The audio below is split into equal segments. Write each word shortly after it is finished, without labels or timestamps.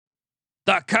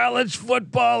The college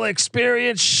football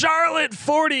experience, Charlotte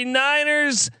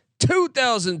 49ers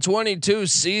 2022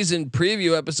 season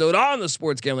preview episode on the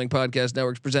Sports Gambling Podcast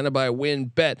Network, presented by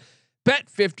WynnBET. Bet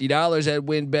 $50 at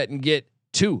WynnBET and get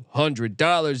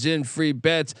 $200 in free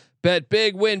bets. Bet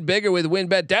big, win bigger with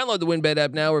WynnBET. Download the WynnBET app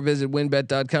now or visit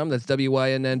wynnbet.com. That's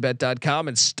WYNNBet.com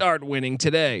and start winning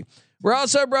today. We're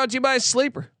also brought to you by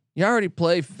Sleeper. You already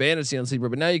play fantasy on Sleeper,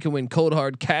 but now you can win cold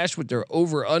hard cash with their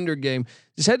over under game.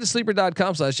 Just head to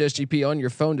sleeper.com/SGP on your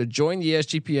phone to join the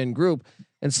SGPN group,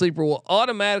 and Sleeper will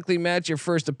automatically match your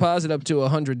first deposit up to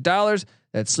 $100.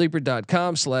 That's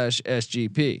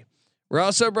sleeper.com/SGP. We're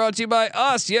also brought to you by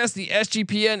us. Yes, the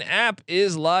SGPN app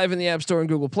is live in the App Store and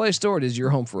Google Play Store. It is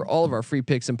your home for all of our free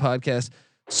picks and podcasts.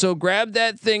 So grab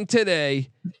that thing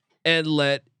today and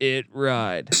let it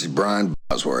ride. This is Brian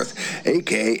Bosworth,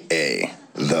 aka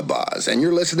The Boz, and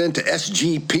you're listening to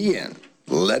SGPN.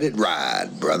 Let it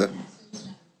ride, brother.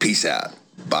 Peace out.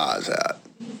 Boz out.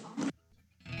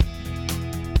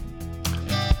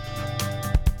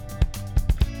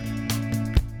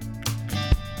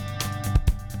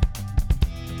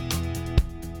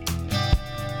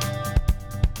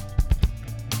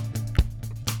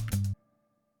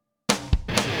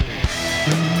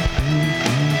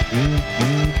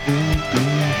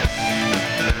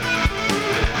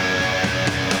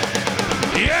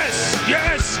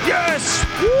 Yes.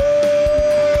 Woo!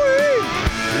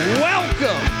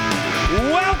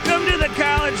 Welcome to the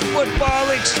college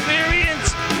football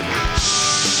experience.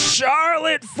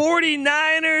 Charlotte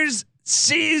 49ers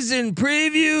season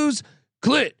previews.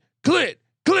 Clit.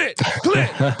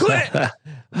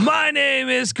 My name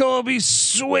is Colby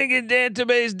Swinging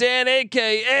Dantabase Dan,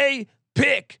 aka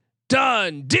Pick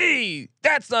Dundee.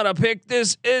 That's not a pick.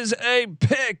 This is a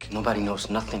pick. Nobody knows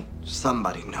nothing.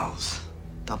 Somebody knows.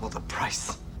 Double the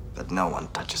price, but no one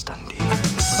touches Dundee.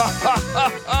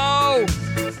 Oh,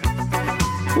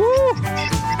 woo!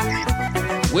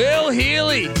 Will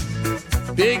Healy,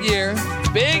 big year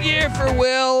for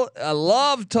Will. I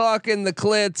love talking the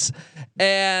Clits,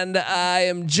 and I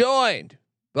am joined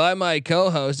by my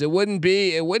co-host. It wouldn't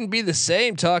be the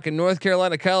same talking North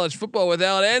Carolina college football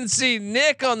without NC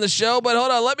Nick on the show. But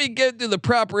hold on, let me get to the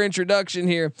proper introduction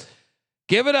here.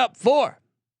 Give it up for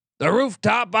the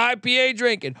rooftop IPA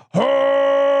drinking, home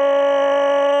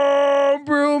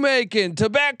brew making,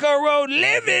 Tobacco Road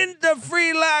living, the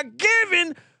free lock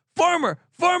giving, former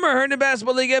Herndon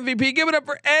Basketball League MVP. Give it up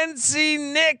for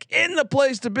NC Nick in the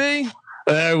place to be.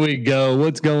 There we go.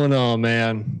 What's going on,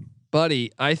 man?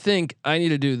 Buddy, I think I need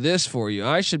to do this for you.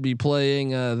 I should be playing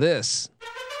this.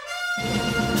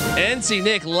 NC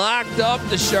Nick locked up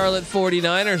the Charlotte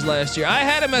 49ers last year. I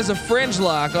had him as a fringe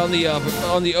lock on the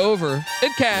over.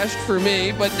 It cashed for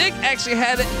me, but Nick actually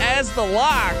had it as the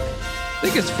lock. I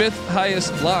think his fifth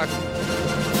highest lock.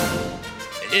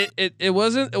 It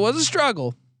was a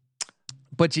struggle,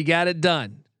 but you got it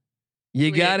done.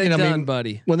 You got it done,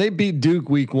 buddy. When they beat Duke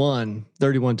week 1,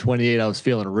 31-28, I was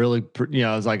feeling really,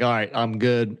 I was like, all right, I'm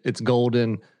good. It's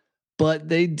golden. But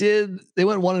they went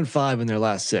 1-5 in their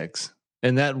last 6.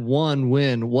 And that one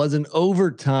win was an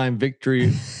overtime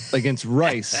victory against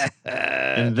Rice.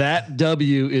 And that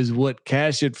W is what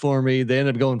cashed it for me. They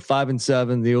ended up going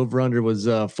 5-7. The over under was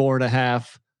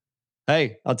 4.5.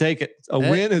 Hey, I'll take it.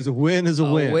 Win is a win is a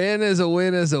win. A win is a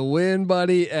win is a win,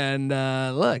 buddy. And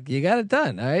look, you got it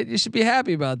done. All right. You should be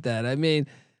happy about that. I mean,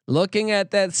 looking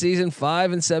at that season,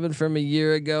 5-7 from a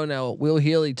year ago. Now, Will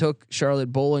Healy took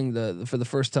Charlotte bowling for the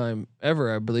first time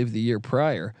ever, I believe, the year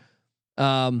prior.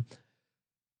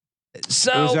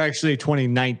 So it was actually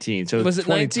 2019. So was it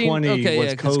 2020 okay,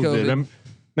 was COVID.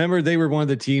 Remember, they were one of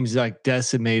the teams like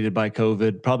decimated by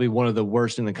COVID, probably one of the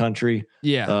worst in the country.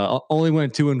 Yeah. Only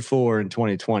went 2-4 in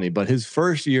 2020, but his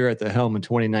first year at the helm in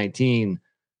 2019,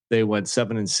 they went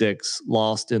 7-6,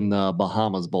 lost in the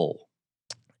Bahamas Bowl.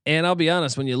 And I'll be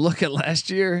honest, when you look at last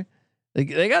year,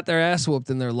 they got their ass whooped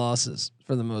in their losses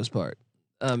for the most part.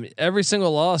 Every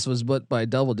single loss was but by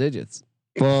double digits.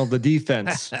 Well, the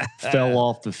defense fell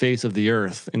off the face of the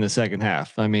earth in the second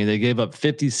half. I mean, they gave up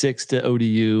 56 to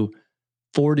ODU,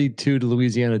 42 to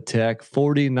Louisiana Tech,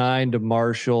 49 to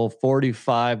Marshall,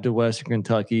 45 to Western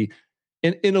Kentucky.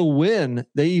 In a win,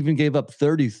 they even gave up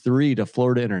 33 to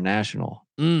Florida International.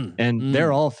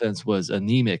 Their offense was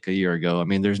anemic a year ago. I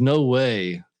mean, there's no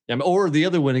way. Or the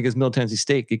other win against Middle Tennessee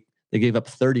State, they gave up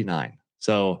 39.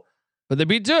 So, but they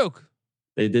beat Duke.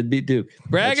 They did beat Duke.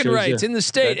 Bragging rights in the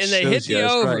state, and they hit the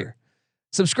over. Right.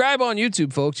 Subscribe on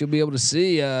YouTube, folks. You'll be able to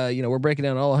see. We're breaking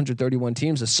down all 131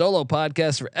 teams, a solo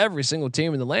podcast for every single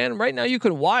team in the land. Right now, you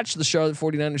can watch the Charlotte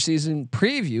 49ers season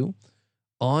preview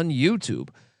on YouTube.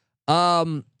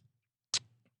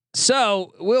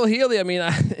 So Will Healy, I mean,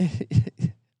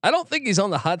 I don't think he's on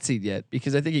the hot seat yet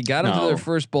because I think he got him to their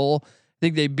first bowl. I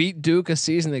think they beat Duke a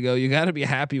season ago. You got to be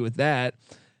happy with that.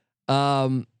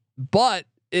 But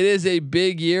it is a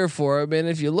big year for him. And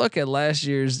if you look at last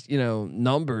year's,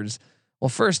 numbers, well,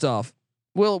 first off,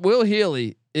 Will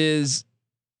Healy is,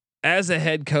 as a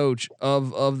head coach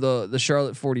of the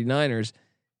Charlotte 49ers,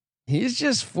 he's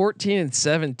just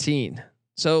 14-17.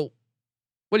 So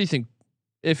what do you think?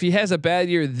 If he has a bad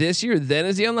year this year, then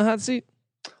is he on the hot seat?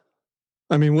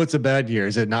 I mean, what's a bad year?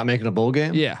 Is it not making a bowl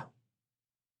game? Yeah.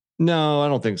 No, I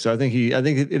don't think so. I think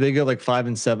if they go like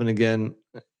 5-7 again,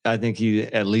 I think he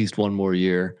at least one more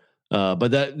year.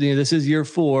 But that, this is year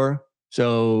 4,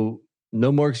 so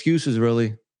no more excuses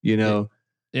really. Yeah.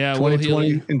 2020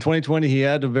 in 2020 he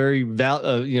had a very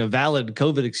valid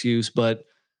COVID excuse, but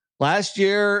last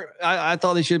year I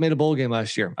thought they should have made a bowl game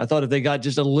last year. I thought if they got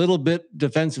just a little bit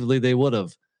defensively, they would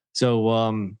have.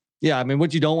 So yeah, I mean,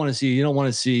 what you don't want to see, you don't want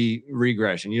to see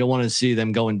regression. You don't want to see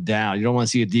them going down. You don't want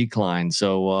to see a decline.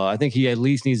 So I think he at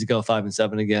least needs to go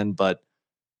 5-7 again. But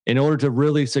in order to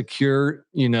really secure,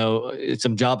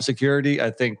 some job security, I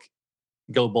think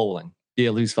go bowling. Be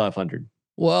at least 500.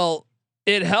 Well,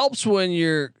 it helps when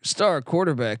your star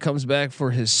quarterback comes back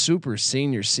for his super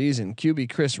senior season.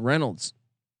 QB Chris Reynolds.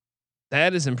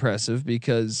 That is impressive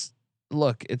because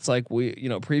look, it's like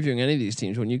previewing any of these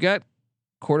teams. When you got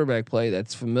quarterback play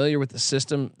that's familiar with the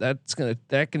system, that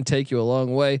can take you a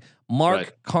long way.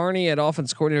 Mark Carney at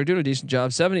offense coordinator doing a decent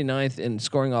job. 79th in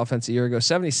scoring offense a year ago,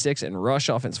 76th in rush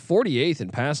offense, 48th in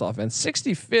pass offense,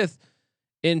 65th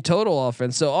in total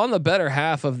offense. So on the better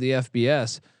half of the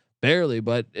FBS, barely,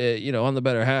 but on the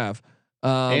better half.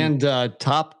 And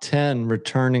top 10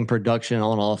 returning production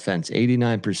on offense,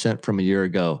 89% from a year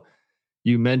ago.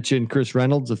 You mentioned Chris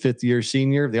Reynolds, a 5th-year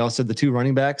senior. They also had the 2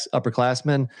 running backs,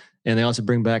 upperclassmen, and they also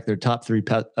bring back their top 3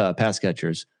 pass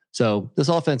catchers. So this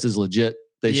offense is legit.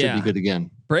 They should be good again.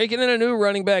 Breaking in a new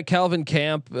running back, Calvin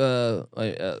Camp.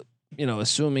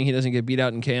 Assuming he doesn't get beat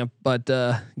out in camp, but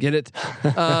get it.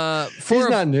 He's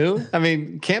not new. I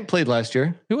mean, Camp played last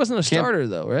year. He wasn't a starter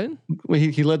though, right? Well,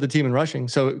 he led the team in rushing.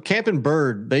 So Camp and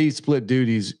Bird, they split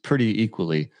duties pretty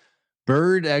equally.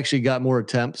 Bird actually got more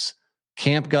attempts.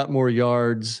 Camp got more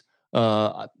yards.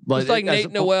 But it's like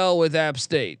Nate Noel with App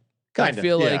State. I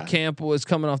feel like Camp was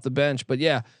coming off the bench, but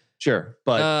yeah. Sure.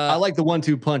 But I like the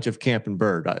 1-2 punch of Camp and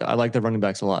Bird. I like the running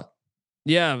backs a lot.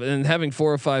 Yeah. And having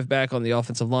 4 or 5 back on the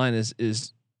offensive line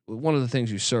is one of the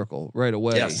things you circle right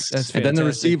away. Yes. That's fantastic. And then the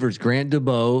receivers, Grant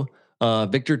DeBow,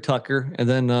 Victor Tucker, and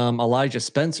then Elijah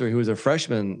Spencer, who was a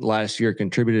freshman last year,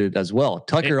 contributed as well.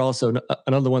 Tucker also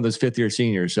another one of those 5th-year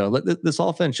seniors. So this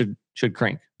offense should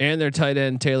crank. And their tight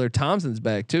end Taylor Thompson's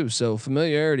back too. So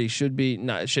familiarity should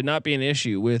not be an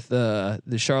issue with the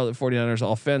Charlotte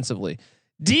 49ers offensively.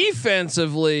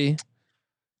 Defensively,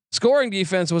 scoring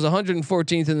defense was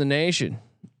 114th in the nation.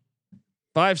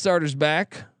 5 starters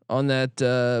back on that,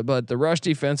 but the rush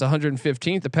defense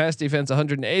 115th, the pass defense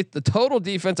 108th, the total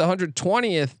defense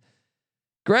 120th.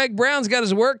 Greg Brown's got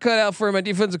his work cut out for him at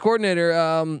defensive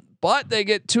coordinator, but they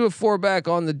get 2 of 4 back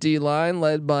on the D line,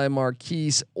 led by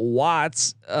Marquise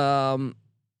Watts.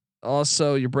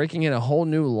 Also, you're breaking in a whole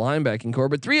new linebacking core,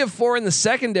 but 3 of 4 in the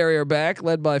secondary are back,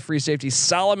 led by free safety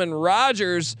Solomon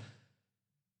Rogers.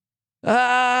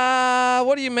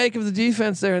 What do you make of the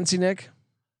defense there, NC Nick?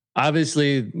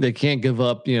 Obviously, they can't give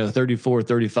up 34,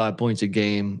 35 points a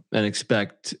game and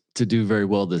expect to do very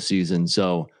well this season.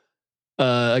 So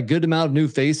a good amount of new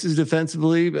faces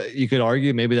defensively. You could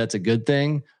argue maybe that's a good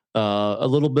thing. A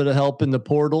little bit of help in the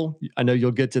portal. I know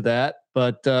you'll get to that.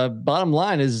 But bottom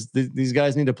line is these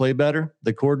guys need to play better.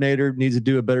 The coordinator needs to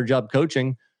do a better job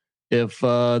coaching. If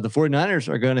the 49ers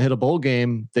are going to hit a bowl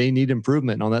game, they need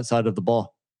improvement on that side of the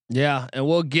ball. Yeah, and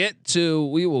we will get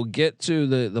to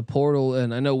the portal,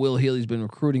 and I know Will Healy's been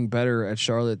recruiting better at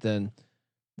Charlotte than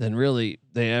really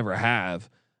they ever have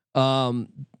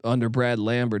under Brad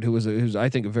Lambert, who's I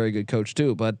think a very good coach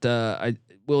too. But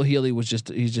Will Healy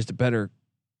he's just a better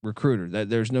recruiter.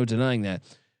 There's no denying that.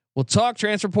 We'll talk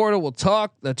transfer portal. We'll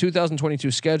talk the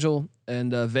 2022 schedule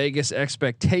and Vegas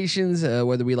expectations,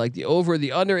 whether we like the over or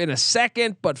the under in a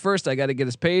second. But first, I got to get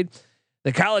us paid.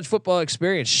 The college football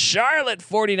experience, Charlotte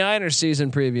 49ers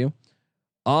season preview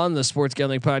on the Sports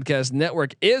Gambling Podcast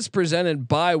Network is presented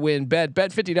by WynnBET.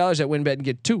 Bet $50 at WynnBET and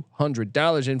get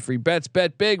 $200 in free bets.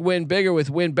 Bet big, win bigger with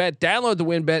WynnBET. Download the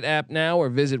WynnBET app now or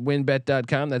visit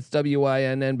wynnbet.com. That's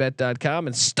WINNBet.com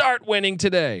and start winning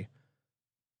today.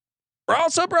 We're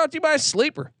also brought to you by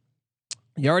Sleeper.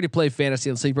 You already play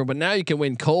fantasy on Sleeper, but now you can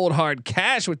win cold hard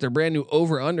cash with their brand new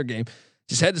over under game.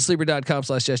 Just head to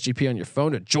sleeper.com/SGP on your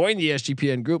phone to join the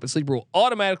SGPN group, and Sleeper will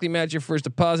automatically match your first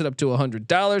deposit up to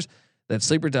 $100. That's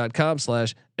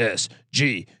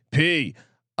sleeper.com/SGP.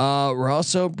 We're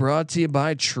also brought to you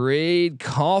by Trade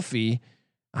Coffee.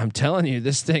 I'm telling you,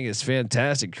 this thing is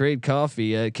fantastic. Trade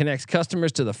Coffee connects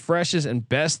customers to the freshest and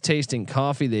best tasting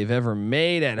coffee they've ever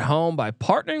made at home by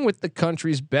partnering with the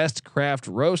country's best craft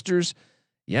roasters.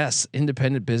 Yes,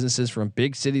 independent businesses from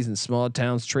big cities and small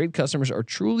towns. Trade customers are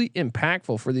truly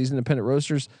impactful for these independent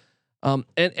roasters. And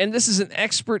this is an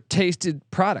expert tasted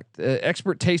product,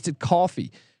 expert tasted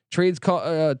coffee. Trades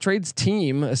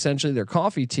team, essentially their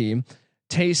coffee team,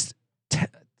 taste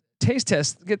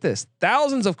test. Get this,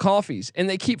 thousands of coffees, and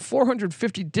they keep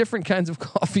 450 different kinds of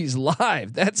coffees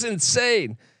live. That's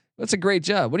insane. That's a great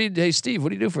job. Hey Steve, what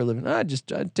do you do for a living? I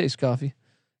taste coffee.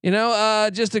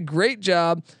 Just a great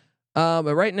job.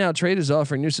 But right now, Trade is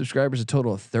offering new subscribers a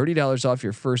total of $30 off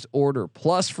your first order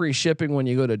plus free shipping when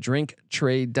you go to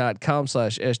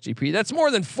drinktrade.com/SGP. That's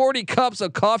more than 40 cups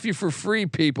of coffee for free,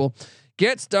 people.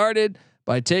 Get started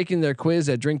by taking their quiz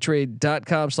at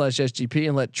drinktrade.com/SGP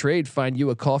and let Trade find you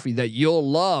a coffee that you'll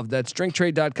love. That's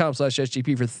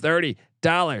drinktrade.com/SGP for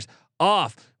 $30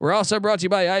 off. We're also brought to you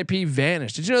by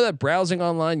IPVanish. Did you know that browsing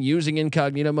online using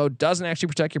incognito mode doesn't actually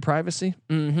protect your privacy?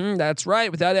 That's right.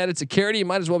 Without added security, you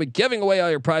might as well be giving away all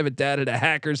your private data to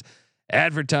hackers,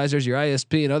 advertisers, your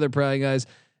ISP, and other prying eyes.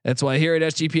 That's why here at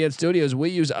SGPN Studios, we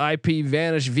use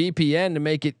IPVanish VPN to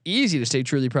make it easy to stay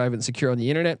truly private and secure on the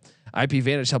internet.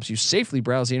 IPVanish helps you safely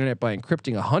browse the internet by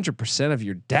encrypting 100% of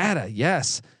your data.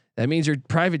 Yes, that means your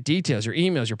private details, your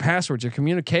emails, your passwords, your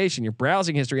communication, your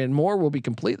browsing history, and more will be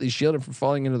completely shielded from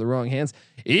falling into the wrong hands.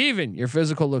 Even your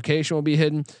physical location will be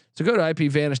hidden. So go to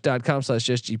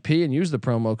IPVanish.com/SGP and use the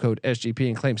promo code SGP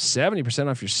and claim 70%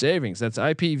 off your savings. That's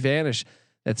IPVanish.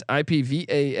 That's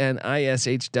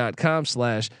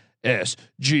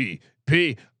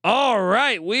IPVanish.com/SGP. All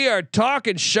right, we are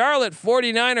talking Charlotte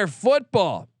 49er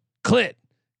football. Clit.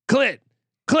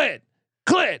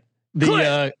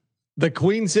 The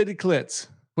Queen City Clits.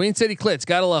 Queen City Clits.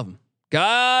 Gotta love them.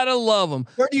 Gotta love them.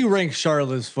 Where do you rank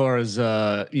Charlotte as far as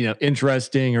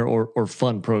interesting or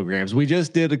fun programs? We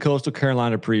just did a Coastal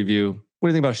Carolina preview. What do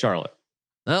you think about Charlotte?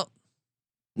 No.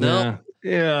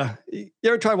 Yeah. You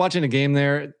ever try watching a game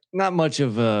there? Not much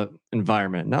of a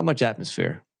environment, not much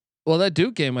atmosphere. Well, that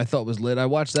Duke game I thought was lit. I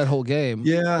watched that whole game.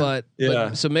 But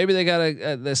so maybe they got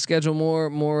to schedule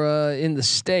more in the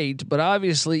state. But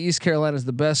obviously, East Carolina is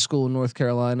the best school in North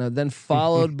Carolina. Then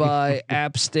followed by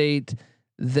App State,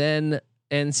 then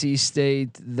NC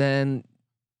State, then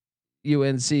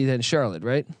UNC, then Charlotte.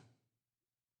 Right?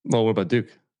 Well, what about Duke?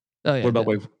 Oh yeah. What about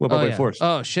Wake Forest?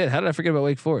 Oh shit! How did I forget about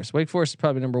Wake Forest? Wake Forest is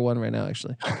probably number one right now,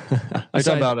 actually. I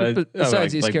talking about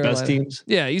besides East Carolina. Best teams.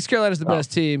 Yeah, East Carolina's the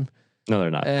best team. No,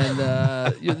 they're not. And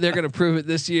they're going to prove it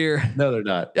this year. No, they're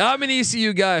not. I'm an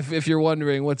ECU guy. If you're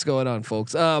wondering what's going on,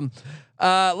 folks.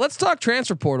 Let's talk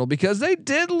transfer portal because they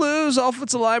did lose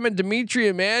offensive lineman Dimitri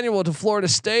Emmanuel to Florida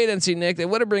State. NC Nick. They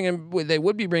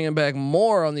would be bringing back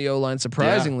more on the O line.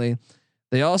 Surprisingly,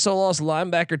 they also lost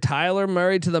linebacker Tyler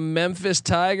Murray to the Memphis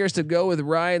Tigers to go with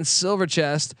Ryan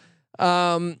Silverchest.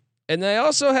 And they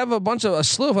also have a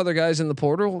slew of other guys in the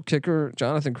portal: kicker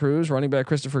Jonathan Cruz, running back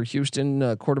Christopher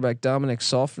Houston, quarterback Dominic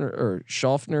Schaffner,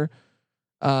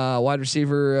 wide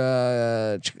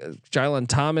receiver Jalen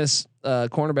Thomas,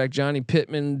 cornerback Johnny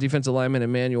Pittman, defensive lineman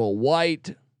Emmanuel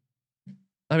White.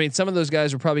 I mean, some of those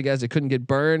guys were probably guys that couldn't get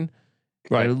burned.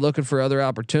 Right, they're looking for other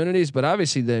opportunities, but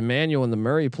obviously the Emmanuel and the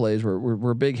Murray plays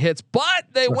were big hits. But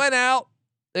they went out.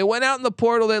 They went out in the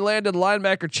portal. They landed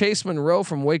linebacker Chase Monroe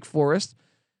from Wake Forest.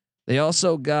 They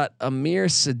also got Amir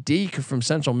Sadiq from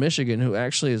Central Michigan, who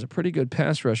actually is a pretty good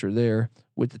pass rusher there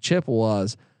with the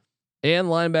Chippewas, and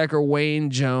linebacker Wayne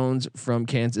Jones from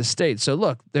Kansas State. So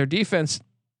look, their defense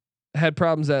had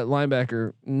problems at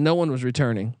linebacker. No one was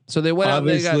returning. So they went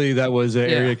obviously out. Obviously, that was an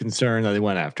area of concern that they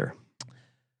went after.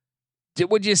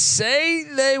 Would you say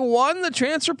they won the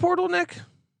transfer portal, Nick?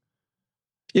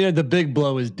 The big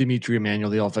blow is Dimitri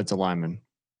Emmanuel, the offensive lineman.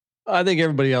 I think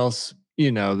everybody else,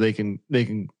 they can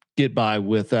get by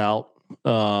without.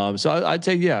 So I'd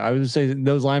say, I would say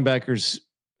those linebackers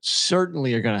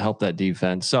certainly are going to help that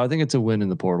defense. So I think it's a win in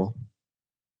the portal.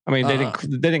 I mean, they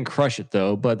didn't crush it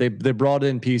though, but they brought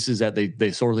in pieces that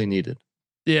they sorely needed.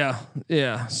 Yeah.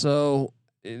 So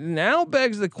now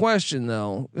begs the question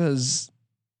though, because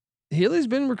Healy's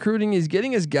been recruiting. He's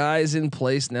getting his guys in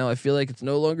place now. I feel like it's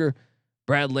no longer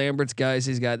Brad Lambert's guys.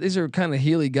 These are kind of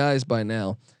Healy guys by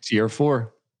now. It's year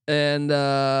 4. And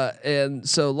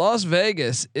so Las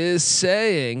Vegas is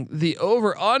saying the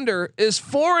over under is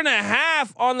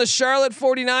 4.5 on the Charlotte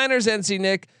 49ers. NC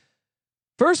Nick,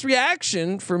 First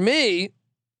reaction for me,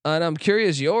 and I'm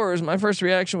curious yours. My first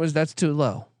reaction was that's too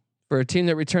low for a team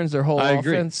that returns their whole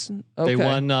offense. Okay. They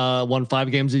won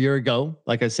 5 games a year ago.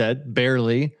 Like I said,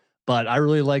 barely, but I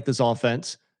really like this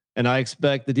offense, and I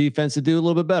expect the defense to do a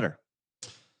little bit better.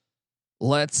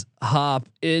 Let's hop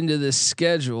into the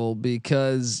schedule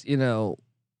because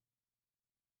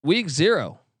week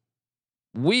zero,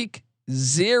 I'm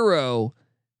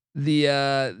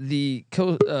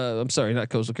sorry, not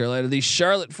Coastal Carolina. The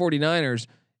Charlotte 49ers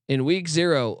in week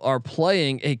 0 are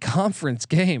playing a conference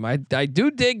game. I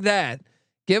do dig that.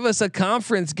 Give us a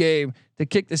conference game to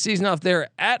kick the season off. They're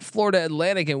at Florida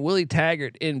Atlantic and Willie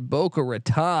Taggart in Boca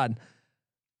Raton.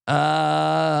 First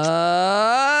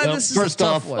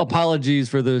off, apologies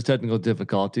for those technical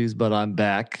difficulties, but I'm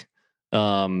back.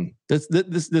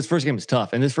 This first game is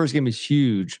tough, and this first game is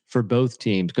huge for both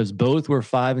teams because both were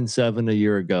 5-7 a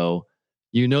year ago.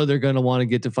 They're going to want to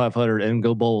get to 500 and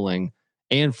go bowling.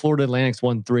 And Florida Atlantic's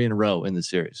won 3 in a row in the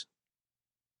series.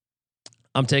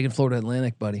 I'm taking Florida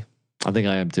Atlantic, buddy. I think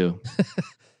I am too.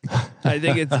 I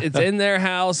think it's in their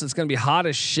house. It's going to be hot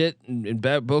as shit in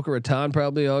Boca Raton,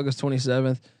 probably August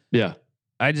 27th. Yeah.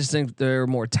 I just think they're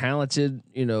more talented.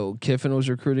 Kiffin was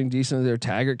recruiting decently. Their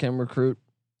Taggart can recruit.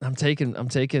 I'm taking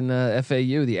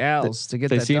FAU, the Owls, to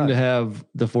get that. They seem to have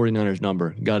the 49ers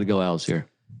number. Got to go Owls here.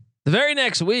 The very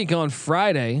next week on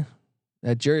Friday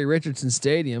at Jerry Richardson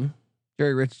Stadium.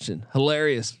 Jerry Richardson,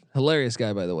 hilarious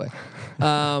guy, by the way.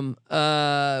 We'll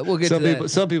get to that.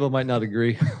 Some people might not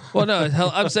agree. Well, no,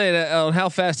 I'm saying on how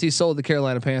fast he sold the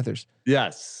Carolina Panthers.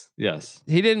 Yes.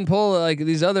 He didn't pull like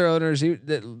these other owners.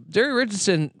 Jerry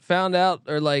Richardson found out,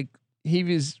 or like he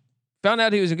was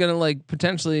going to like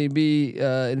potentially be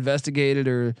investigated,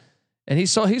 and he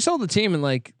sold the team in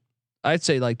like I'd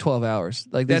say like 12 hours.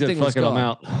 Like that thing was gone.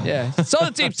 Out. Yeah, sell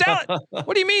the team, sell it.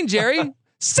 What do you mean, Jerry?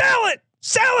 Sell it.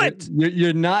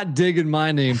 You're not digging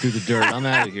my name through the dirt. I'm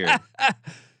out of here.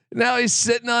 Now he's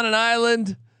sitting on an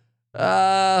island.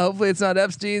 Hopefully it's not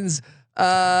Epstein's.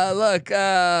 Look,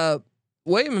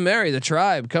 William and Mary, the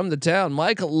Tribe, come to town.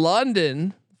 Mike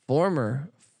London,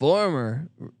 former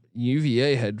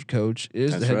UVA head coach,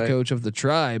 is the head coach of the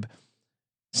Tribe.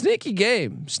 Sneaky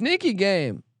game. Give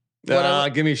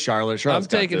me Charlotte. I'm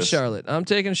taking Charlotte. I'm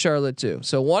taking Charlotte too.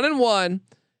 So 1-1,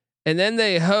 and then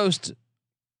they host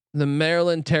the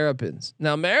Maryland Terrapins.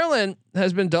 Now Maryland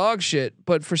has been dog shit,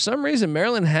 but for some reason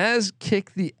Maryland has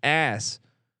kicked the ass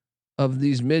of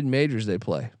these mid majors they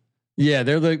play. Yeah,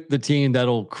 they're the team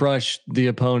that'll crush the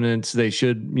opponents they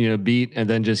should beat, and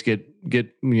then just get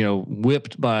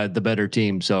whipped by the better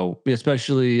team. So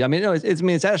especially,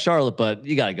 it's at Charlotte, but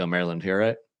you got to go Maryland here,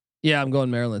 right? Yeah, I'm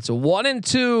going Maryland. So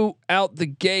 1-2 out the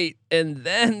gate, and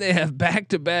then they have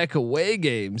back-to-back away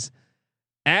games.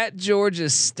 At Georgia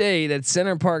State at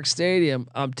Center Park Stadium,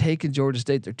 I'm taking Georgia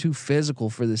State. They're too physical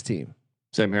for this team.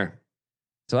 Same here.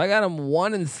 So I got them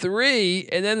 1-3,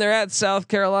 and then they're at South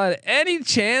Carolina. Any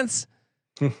chance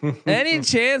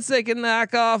they can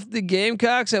knock off the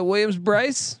Gamecocks at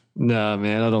Williams-Brice? No,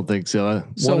 man, I don't think so.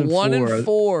 So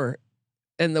 1-4,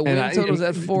 and the win total is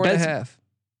at 4.5.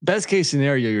 Best case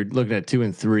scenario, you're looking at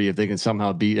 2-3 if they can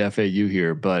somehow beat FAU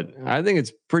here, but I think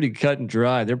it's pretty cut and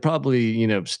dry. They're probably,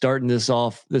 starting this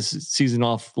season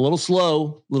off a little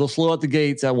slow at the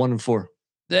gates at 1-4.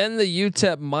 Then the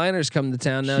UTEP Miners come to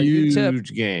town. Now huge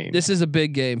UTEP game. This is a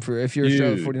big game if you're a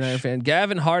Charlotte 49er fan.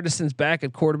 Gavin Hardison's back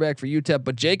at quarterback for UTEP,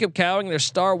 but Jacob Cowing, their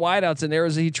star wideouts in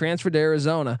Arizona, he transferred to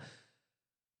Arizona.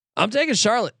 I'm taking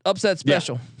Charlotte. Upset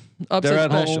special. Yeah. Upset They're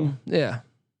at special. Home. Yeah.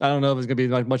 I don't know if it's going to be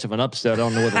like much of an upset. I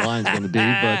don't know what the line's going to be,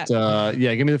 but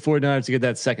give me the 49ers to get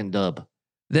that second dub.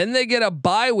 Then they get a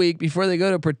bye week before they go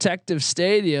to Protective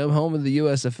Stadium, home of the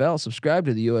USFL. Subscribe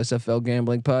to the USFL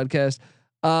Gambling Podcast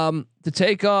to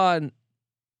take on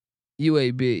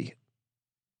UAB.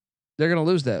 They're going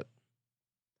to lose that.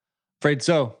 Afraid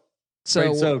so.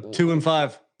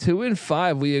 2-5.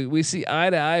 2-5. We see eye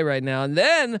to eye right now. And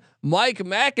then Mike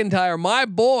McIntyre, my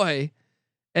boy,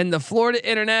 and the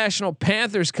Florida International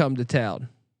Panthers come to town.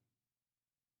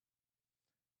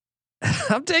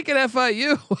 I'm taking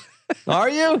FIU. Are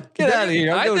you? Get out of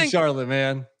here. I'm going Charlotte,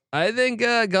 man. I think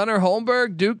Gunnar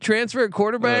Holmberg, Duke transfer at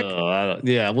quarterback.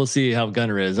 We'll see how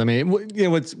Gunnar is.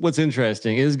 What's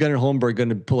interesting is Gunnar Holmberg going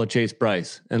to pull a Chase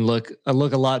Bryce and look a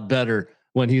lot better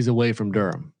when he's away from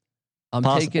Durham.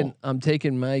 I'm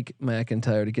taking Mike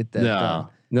McIntyre to get that done.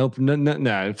 Nope.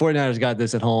 No. 49ers got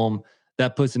this at home.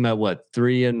 That puts him at what,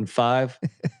 3-5?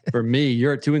 For me,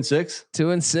 you're at 2-6.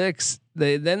 2-6.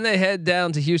 They head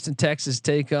down to Houston, Texas,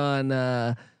 take on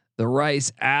the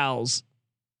Rice Owls.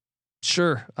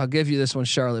 Sure, I'll give you this one,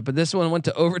 Charlotte. But this one went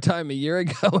to overtime a year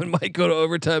ago and might go to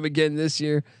overtime again this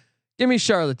year. Give me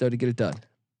Charlotte though to get it done.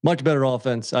 Much better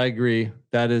offense. I agree.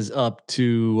 That is up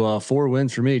to 4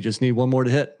 wins for me. Just need one more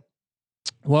to hit.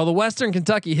 Well, the Western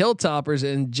Kentucky Hilltoppers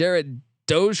and Jared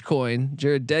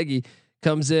Deggy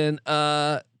comes in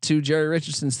to Jerry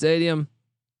Richardson Stadium.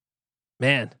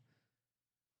 Man,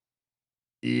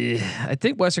 yeah, I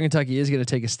think Western Kentucky is going to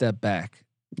take a step back.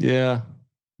 Yeah,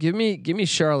 give me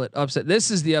Charlotte upset.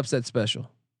 This is the upset special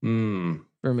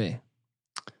for me.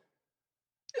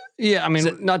 Yeah, I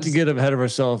mean, not to get ahead of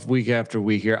ourselves week after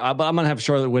week here, but I'm gonna have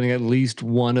Charlotte winning at least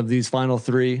one of these final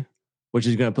 3, which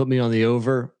is gonna put me on the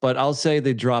over. But I'll say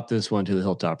they drop this one to the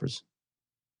Hilltoppers.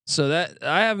 So that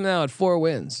I have them now at 4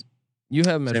 wins. You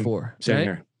have them at 4. Same right?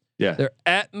 here. Yeah, they're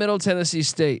at Middle Tennessee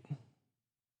State.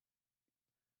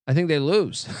 I think they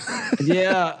lose.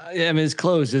 yeah. I mean, it's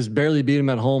close. Just barely beat them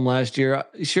at home last year.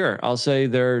 Sure, I'll say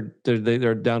they're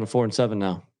down to 4-7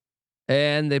 now.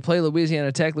 And they play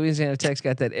Louisiana Tech. Louisiana Tech's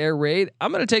got that air raid.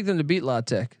 I'm going to take them to beat La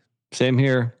Tech. Same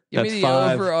here. Give me the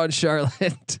over on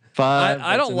Charlotte. 5.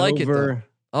 I don't like it though.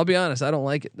 I'll be honest. I don't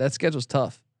like it. That schedule's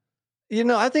tough.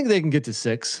 I think they can get to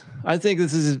 6. I think I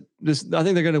think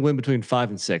they're going to win between 5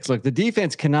 and 6. Look, the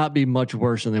defense cannot be much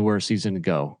worse than they were a season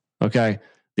ago. Okay.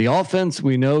 The offense,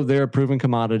 we know they're a proven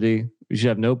commodity. We should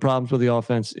have no problems with the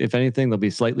offense. If anything, they'll be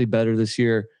slightly better this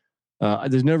year.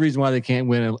 There's no reason why they can't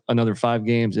win another 5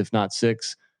 games, if not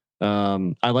 6.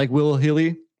 I like Will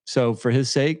Healy, so for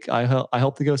his sake, I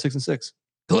hope they go 6-6.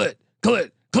 Clit.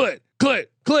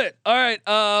 All right,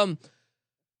 I'm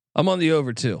on the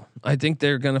over too. I think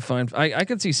they're gonna find. I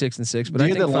could see 6-6, but Do I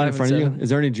you think get that line in front of you? Is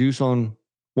there any juice on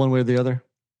one way or the other?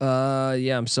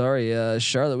 Yeah, I'm sorry,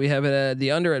 Charlotte. We have it at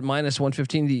the under at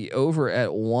 -115, the over at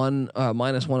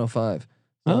 -105.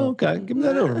 Oh, okay. Give me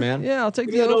that over, man. Yeah, I'll take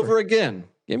Give me that over again.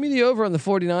 Give me the over on the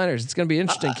 49ers. It's going to be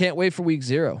interesting. Can't wait for week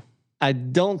 0. I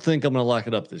don't think I'm going to lock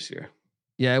it up this year.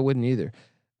 Yeah, I wouldn't either.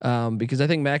 Because I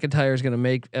think McIntyre is going to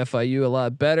make FIU a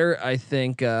lot better. I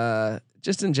think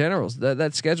just in general,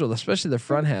 that schedule, especially the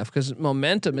front half, because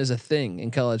momentum is a thing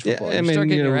in college football. You start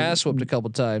getting your ass whooped a couple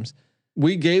times.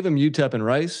 We gave him UTEP and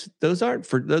Rice. Those aren't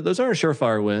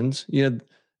surefire wins.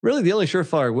 Really the only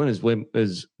surefire win is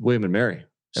William and Mary.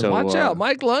 So and watch out,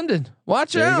 Mike London.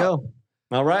 Watch out. There you go.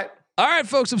 All right. All right,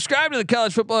 folks, subscribe to the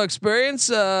College Football Experience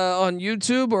on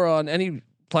YouTube or on any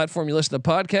platform you listen to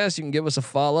podcasts. You can give us a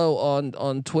follow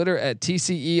on Twitter at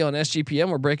TCE on SGPN.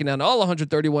 We're breaking down all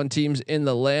 131 teams in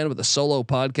the land with a solo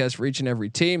podcast for each and every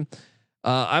team.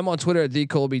 I'm on Twitter at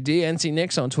TheColbyD. NC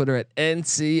Nick's on Twitter at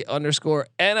NC_NICK.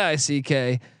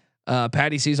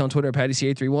 Patty C's on Twitter at Patty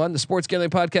C831. The Sports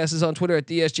Gambling Podcast is on Twitter at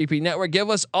the SGP Network.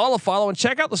 Give us all a follow and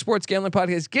check out the Sports Gambling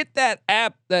Podcast. Get that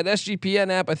app, that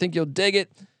SGPN app. I think you'll dig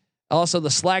it. Also, the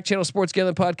Slack channel Sports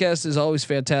Gambling Podcast is always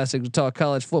fantastic to talk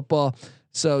college football.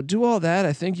 So do all that.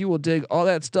 I think you will dig all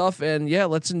that stuff. And yeah,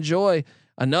 let's enjoy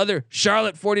another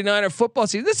Charlotte 49er football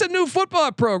season. This is a new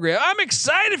football program. I'm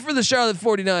excited for the Charlotte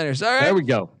 49ers. All right. There we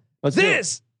go.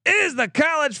 This is the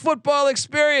College Football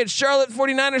Experience, Charlotte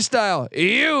 49er style.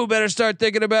 You better start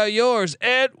thinking about yours.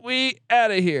 And we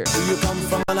out of here. Do you come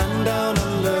from a land down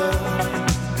under?